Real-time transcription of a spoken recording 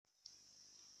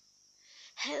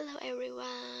Hello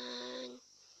everyone.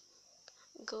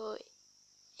 Good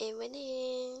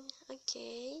evening.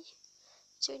 Okay.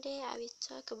 Today I will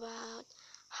talk about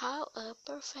how a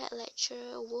perfect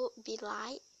lecture would be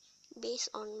like based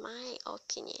on my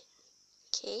opinion.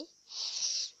 Okay.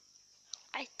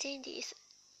 I think this is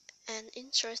an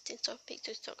interesting topic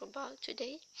to talk about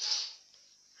today.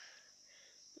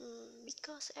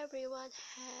 Because everyone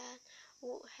has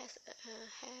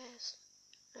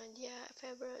their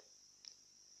favorite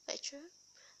lecture,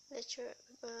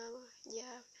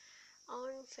 their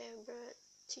own favorite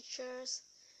teachers,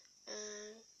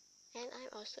 and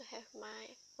I also have my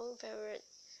own favorite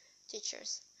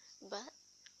teachers. But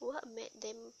what made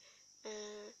them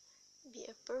uh, be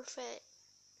a perfect?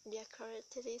 Their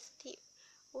characteristic.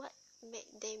 What made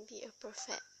them be a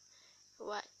perfect?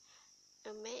 What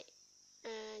made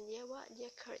what their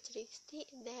characteristic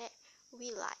that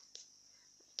we like?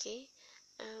 Okay.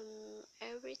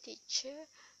 Every teacher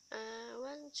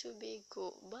want to be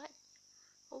good, but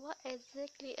what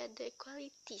exactly are the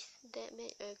qualities that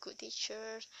make a good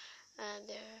teacher?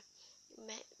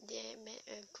 They make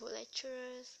a good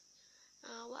lecturers.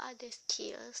 What are the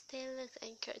skills, talents,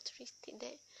 and characteristics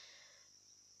that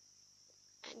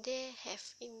they have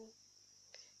in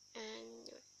and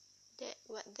that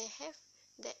what they have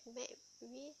that make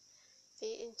me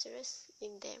be interested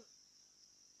in them.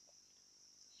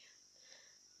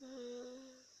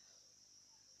 Mm,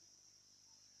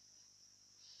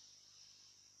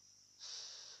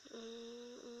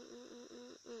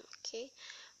 okay.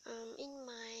 In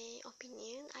my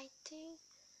opinion, I think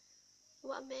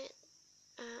what made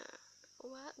uh,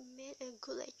 what made a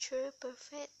good lecturer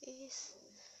perfect is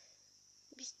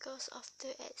because of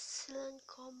the excellent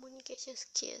communication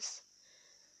skills.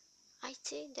 I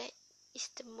think that is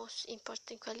the most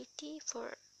important quality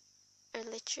for a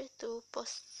lecturer to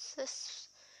possess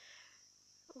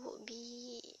would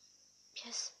be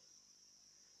yes.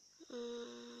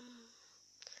 Mm,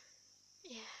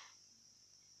 yeah,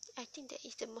 I think that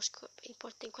is the most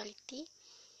important quality.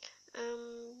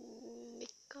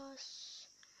 Because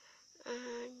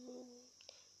um,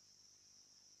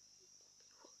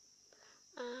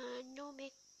 no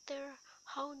matter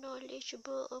how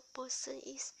knowledgeable a person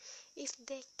is, if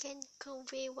they can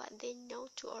convey what they know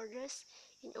to others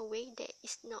in a way that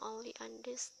is not only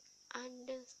understandable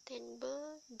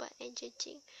but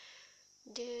engaging,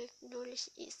 the knowledge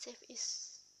itself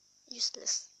is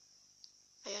useless.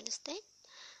 I understand?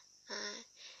 Uh,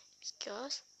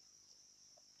 because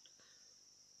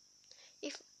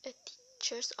if a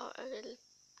teachers or a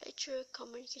lecturer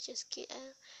communication skill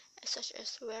such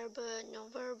as verbal,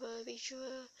 non-verbal,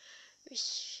 visual,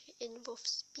 which involve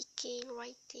speaking,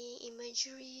 writing,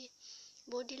 imagery,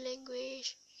 body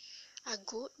language are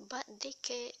good, but they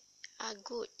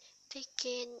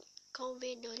can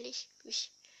convey knowledge with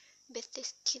better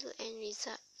skill and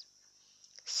result.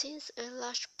 Since a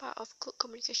large part of good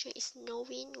communication is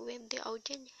knowing when the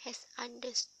audience has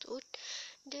understood,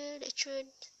 the lecturer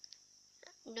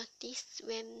notice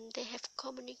when they have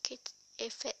communicated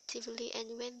effectively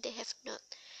and when they have not.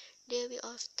 They will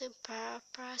often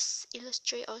paraphrase,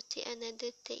 illustrate, or take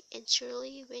another take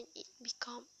entirely when it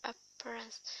becomes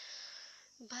apparent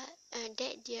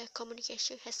that their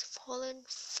communication has fallen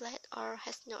flat or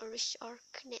has not reached or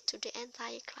connected to the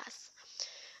entire class.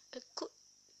 A good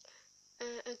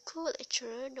a good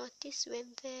lecturer notices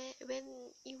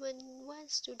when even one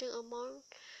student among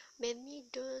many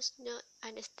does not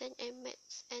understand and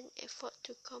makes an effort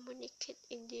to communicate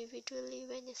individually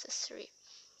when necessary.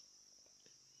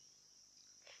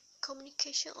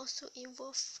 Communication also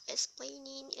involves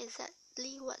explaining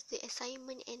exactly what the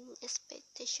assignment and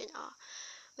expectation are.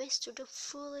 When students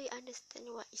fully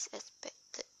understand what is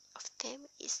expected of them,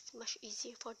 it's much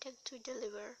easier for them to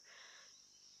deliver.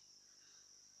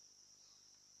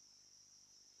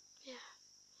 Yeah.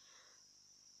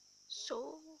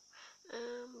 So,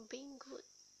 being good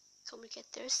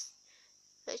communicators,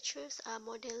 lecturers are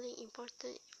modeling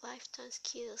important lifetime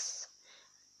skills.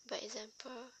 By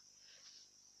example,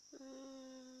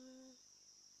 mm,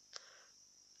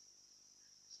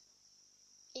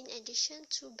 in addition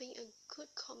to being a good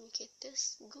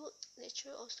communicators, good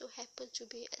lecturers also happen to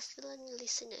be excellent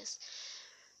listeners.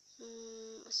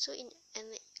 So in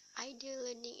an ideal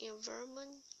learning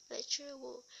environment,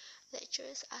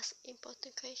 lecturers ask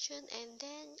important questions and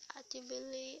then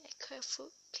actively,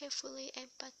 carefully and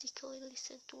particularly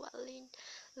listen to what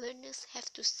learners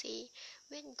have to say.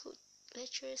 When good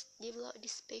lecturers develop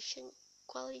this patient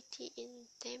quality in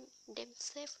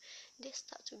themselves, they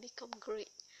start to become great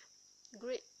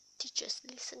teachers.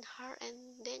 Listen hard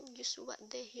and then use what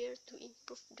they hear to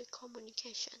improve the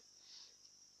communication.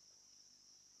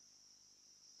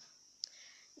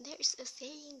 There is a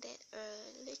saying that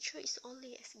a lecturer is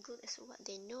only as good as what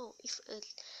they know. If a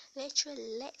lecturer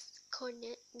lacks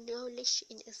knowledge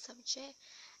in a subject,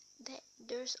 that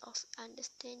dearth of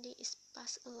understanding is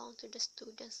passed along to the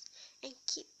students. And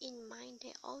keep in mind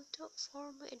that although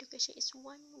formal education is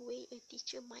one way a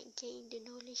teacher might gain the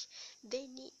knowledge they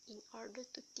need in order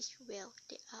to teach well,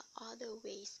 there are other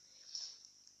ways.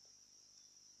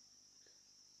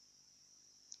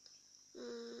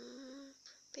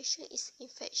 Passion is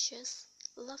infectious.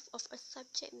 Love of a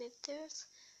subject matter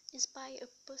inspires a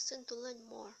person to learn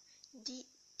more, dig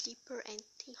deeper, and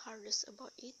think harder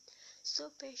about it. So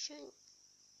passion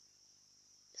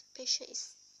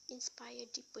is inspire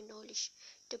deeper knowledge.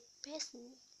 The best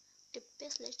the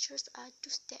best lecturers are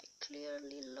those that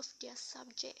clearly love their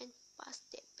subject and pass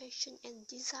that passion and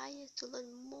desire to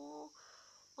learn more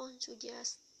onto their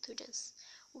students.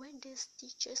 When the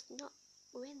teachers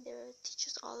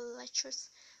or lecturers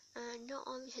not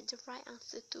only had the right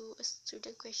answer to a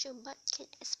student question but can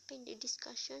expand the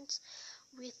discussions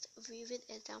with vivid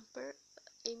example,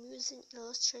 amusing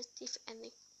illustrative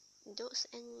anecdotes,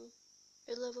 and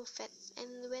relevant facts.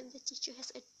 And when the teacher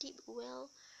has a deep well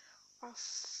of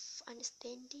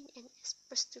understanding and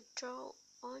express to draw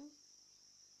on,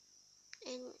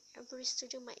 and every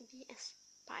student might be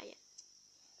inspired.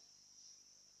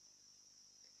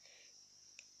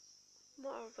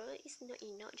 Moreover, it's not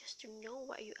enough just to know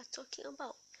what you are talking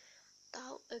about.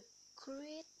 Thou a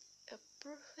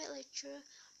perfect lecturer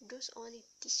does only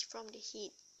teach from the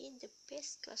head. In the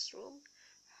best classroom,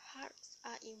 hearts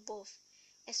are involved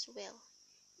as well.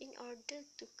 In order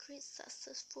to create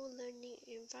successful learning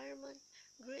environment,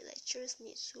 great lecturers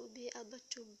need to be able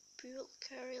to build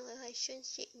caring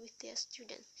relationship with their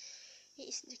students. It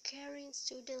is the caring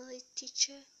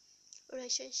student-teacher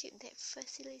relationship that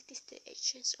facilitates the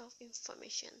exchange of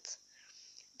information.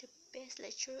 The best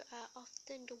lecturers are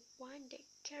often the ones that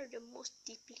care the most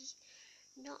deeply,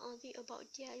 not only about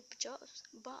their jobs,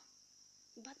 but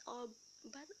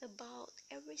about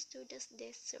every student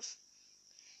they serve.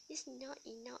 It's not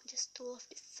enough just to love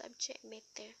the subject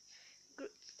matter.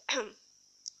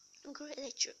 Great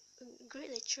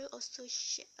lecturer also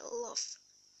share a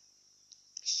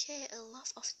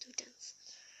love of students.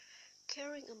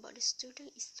 Caring about the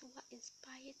student is what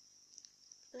inspired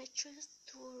lecturers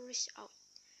to reach out,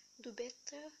 do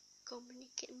better,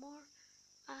 communicate more,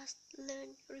 ask,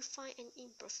 learn, refine, and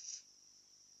improve.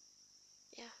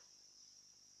 Yeah.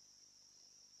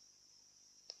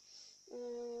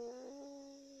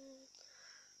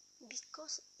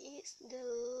 Because it's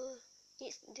the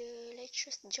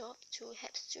lecturer's job to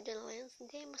help students learn,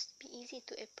 they must be easy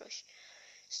to approach.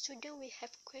 Students will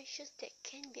have questions that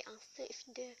can be answered if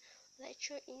the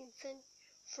lecturer isn't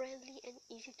friendly and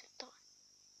easy to talk.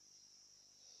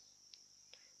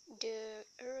 The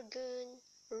arrogant,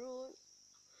 rude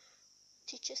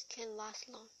teachers can last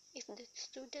long. If the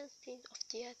students think of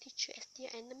their teacher as their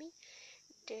enemy,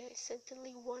 they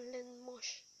certainly won't learn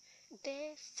much.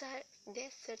 They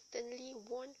certainly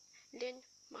won't learn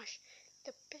much.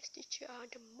 The best teachers are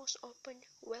the most open,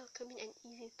 welcoming, and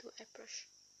easy to approach.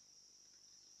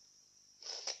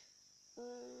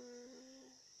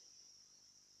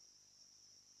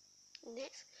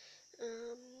 Next,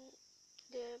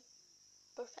 the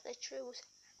perfect lecturer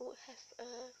would have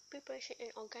a preparation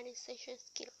and organization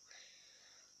skill.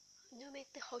 No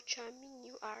matter how charming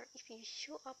you are, if you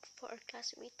show up for a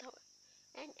class without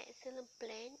an excellent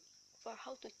plan for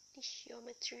how to teach your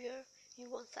material, you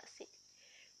won't succeed.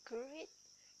 Great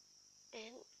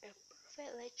and a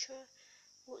perfect lecturer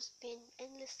would spend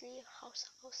endlessly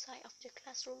outside of the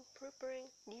classroom preparing,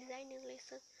 designing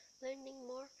lessons, learning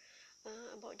more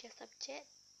about their subject,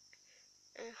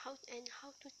 how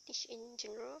to teach in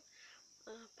general,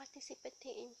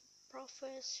 participating in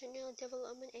professional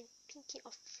development, and thinking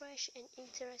of fresh and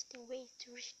interesting ways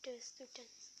to reach the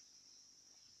students.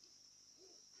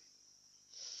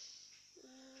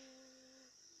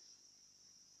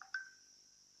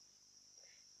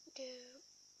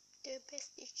 The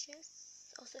best teachers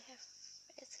also have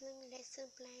excellent lesson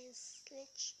plans,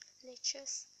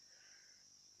 lectures,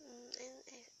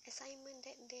 and assignment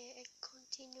that they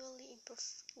continually improve.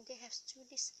 They have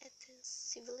studied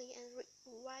extensively and read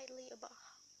widely about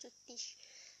how to teach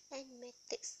and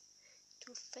methods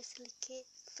to facilitate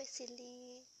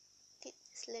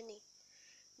learning.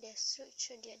 They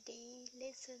structure their daily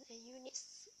lessons and units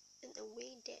in a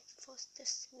way that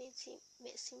fosters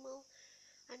maximal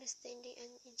understanding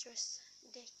and interest.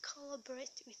 They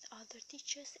collaborate with other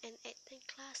teachers and attend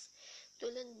class to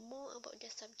learn more about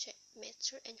their subject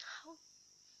matter and how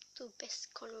to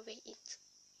best convey it.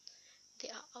 They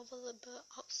are available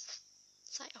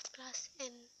outside of class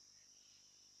and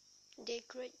They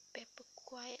grade paper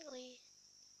quietly,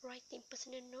 writing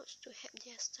personal notes to help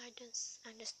their students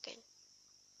understand.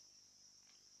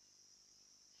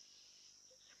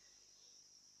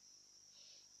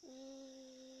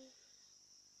 Mm,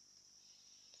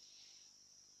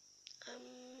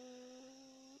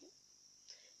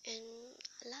 and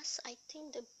last, I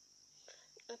think the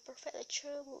perfect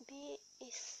lecturer would be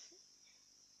is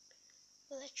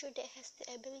a lecturer that has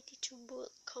the ability to build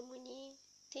community.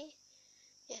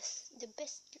 Yes, the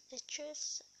best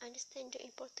lecturers understand the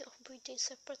importance of building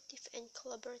supportive and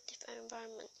collaborative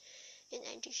environment. In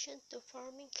addition to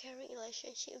forming caring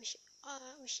relationships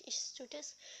with each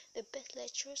students, the best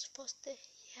lecturers foster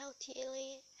healthy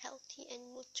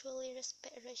and mutually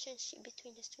respect relationship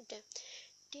between the students.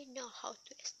 They know how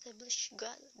to establish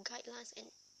guidelines and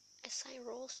assign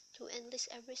roles to enlist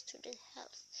every student's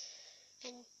help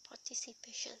and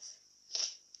participation.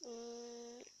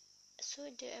 So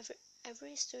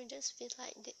every student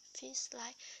feels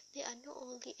like they are not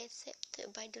only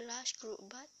accepted by the large group,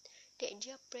 but that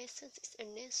their presence is a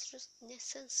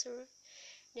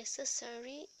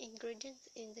necessary ingredient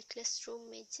in the classroom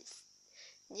magic.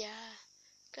 Their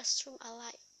classroom are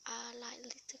like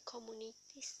little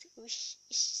communities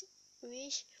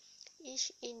which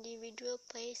each individual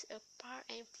plays a part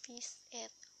and feels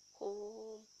at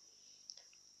home.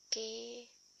 Okay,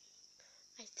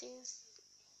 I think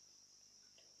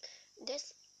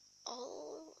that's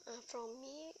all from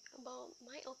me about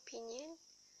my opinion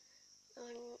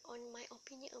on my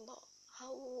opinion about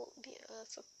how would be a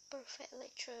perfect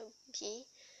lecturer be.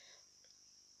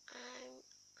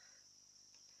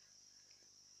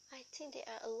 I think there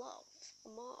are a lot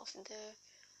more of the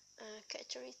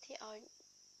characteristic or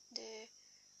the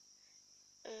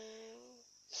um,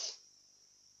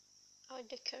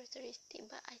 characteristic,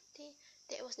 but I think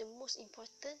that was the most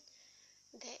important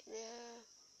that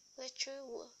the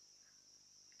lecturer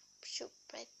should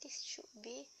practice should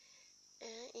be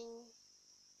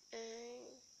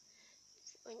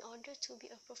in order to be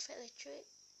a perfect lecturer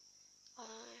uh,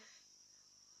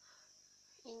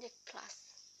 in the class.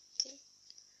 Okay,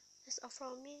 that's all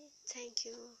from me. Thank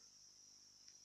you.